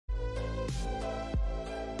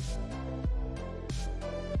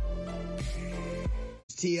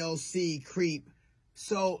TLC creep.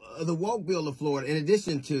 So the woke bill of Florida, in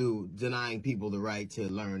addition to denying people the right to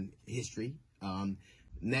learn history,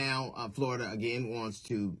 now Florida again wants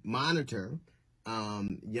to monitor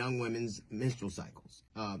young women's menstrual cycles,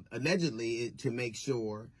 allegedly to make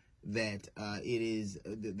sure that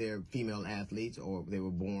they're female athletes, or they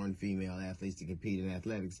were born female athletes to compete in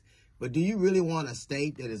athletics. But do you really want a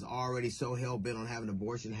state that is already so hell-bent on having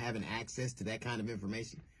abortion, having access to that kind of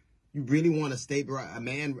information? You really want a state run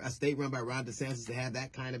by Ron DeSantis to have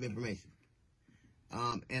that kind of information?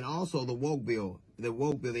 And also the woke bill, the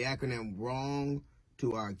acronym wrong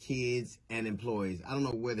to our kids and employees. I don't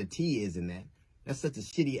know where the T is in that. That's such a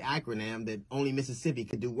shitty acronym that only Mississippi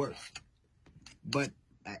could do worse. But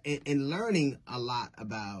in learning a lot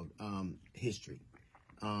about history,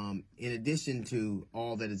 in addition to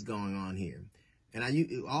all that is going on here,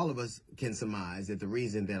 and all of us can surmise that the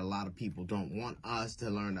reason that a lot of people don't want us to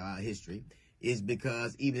learn about history is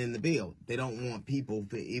because even in the bill, they don't want people,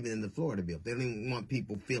 even in the Florida bill, they don't even want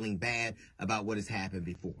people feeling bad about what has happened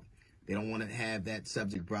before. They don't want to have that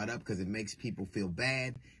subject brought up because it makes people feel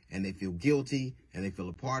bad and they feel guilty and they feel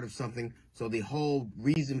a part of something. So the whole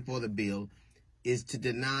reason for the bill is to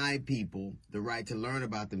deny people the right to learn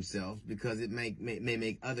about themselves because it may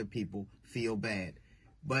make other people feel bad.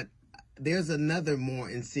 But there's another more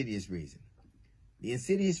insidious reason. The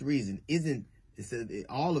insidious reason isn't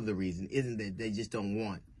that they just don't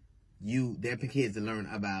want their kids to learn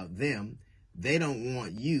about them. They don't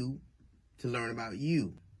want you to learn about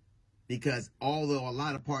you. Because although a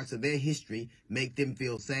lot of parts of their history make them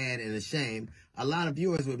feel sad and ashamed, a lot of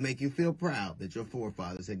yours would make you feel proud that your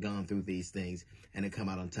forefathers had gone through these things and had come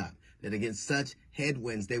out on top. That against such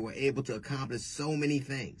headwinds, they were able to accomplish so many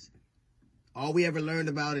things. All we ever learned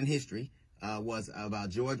about in history was about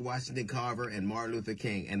George Washington Carver and Martin Luther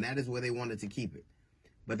King, and that is where they wanted to keep it.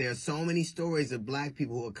 But there are so many stories of black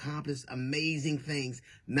people who accomplished amazing things,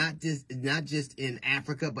 not just in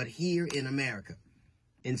Africa, but here in America.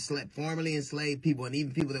 Formerly enslaved people and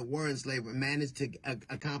even people that were enslaved managed to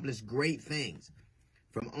accomplish great things.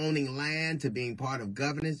 From owning land to being part of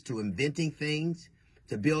governance to inventing things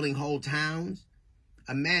to building whole towns.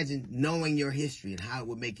 Imagine knowing your history and how it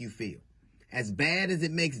would make you feel. As bad as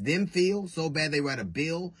it makes them feel, so bad they write a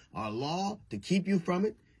bill or a law to keep you from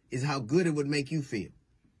it, is how good it would make you feel.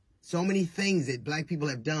 So many things that black people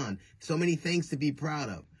have done, so many things to be proud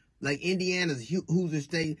of. Like Indiana's Hoosier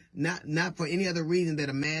State, not for any other reason that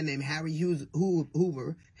a man named Harry Hoosier,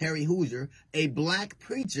 a black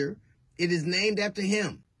preacher, it is named after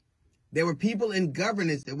him. There were people in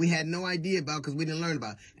governance that we had no idea about because we didn't learn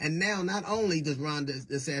about. And now, not only does Ron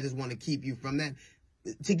DeSantis want to keep you from that,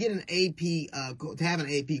 to get an AP, to have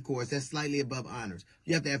an AP course, that's slightly above honors.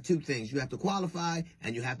 You have to have two things. You have to qualify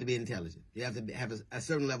and you have to be intelligent. You have to have a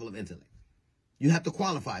certain level of intellect. You have to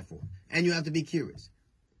qualify for it, and you have to be curious.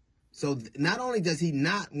 So not only does he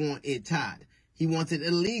not want it taught, he wants it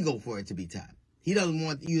illegal for it to be taught. He doesn't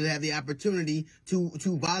want you to have the opportunity to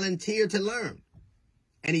volunteer to learn.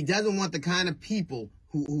 And he doesn't want the kind of people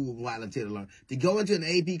who volunteer to learn. To go into an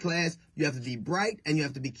AP class, you have to be bright and you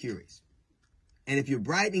have to be curious. And if you're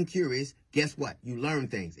bright and curious, guess what? You learn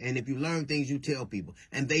things. And if you learn things, you tell people.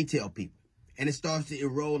 And they tell people. And it starts to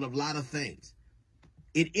erode a lot of things.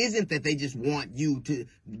 It isn't that they just want they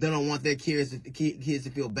don't want their kids to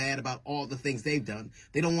feel bad about all the things they've done.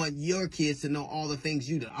 They don't want your kids to know all the things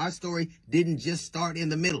you did. Our story didn't just start in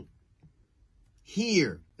the middle.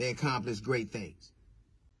 Here, they accomplished great things.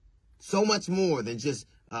 So much more than just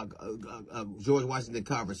George Washington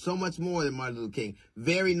Carver. So much more than Martin Luther King.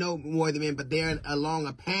 Very no more than men, but they're along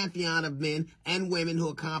a pantheon of men and women who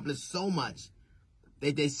accomplished so much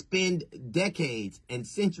that they spend decades and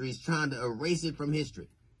centuries trying to erase it from history.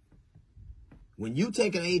 When you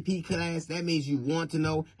take an AP class, that means you want to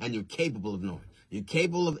know and you're capable of knowing. You're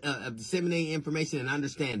capable of disseminating information and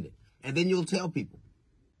understanding it. And then you'll tell people.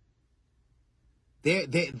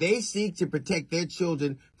 They seek to protect their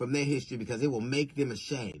children from their history because it will make them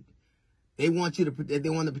ashamed. They want to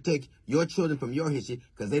protect your children from your history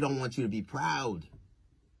because they don't want you to be proud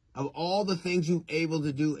of all the things you're able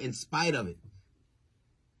to do in spite of it.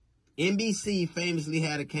 NBC famously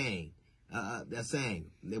had a saying.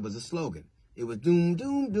 There was a slogan. It was doom,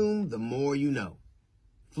 doom, doom, the more you know.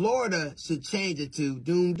 Florida should change it to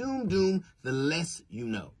doom, doom, doom, the less you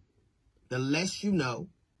know. The less you know,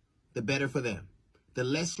 the better for them. The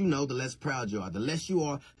less you know, the less proud you are. The less you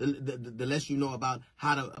are, the less you know about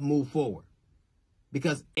how to move forward.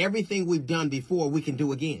 Because everything we've done before, we can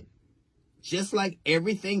do again. Just like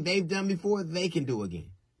everything they've done before, they can do again.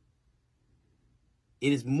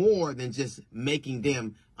 It is more than just making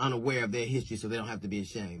them unaware of their history so they don't have to be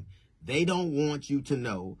ashamed. They don't want you to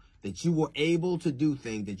know that you were able to do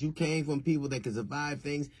things, that you came from people that could survive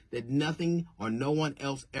things that nothing or no one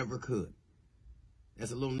else ever could.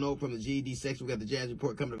 That's a little note from the GED section. We got the Jazz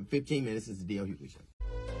Report coming up in 15 minutes. This is the D.L. Hughley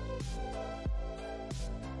Show.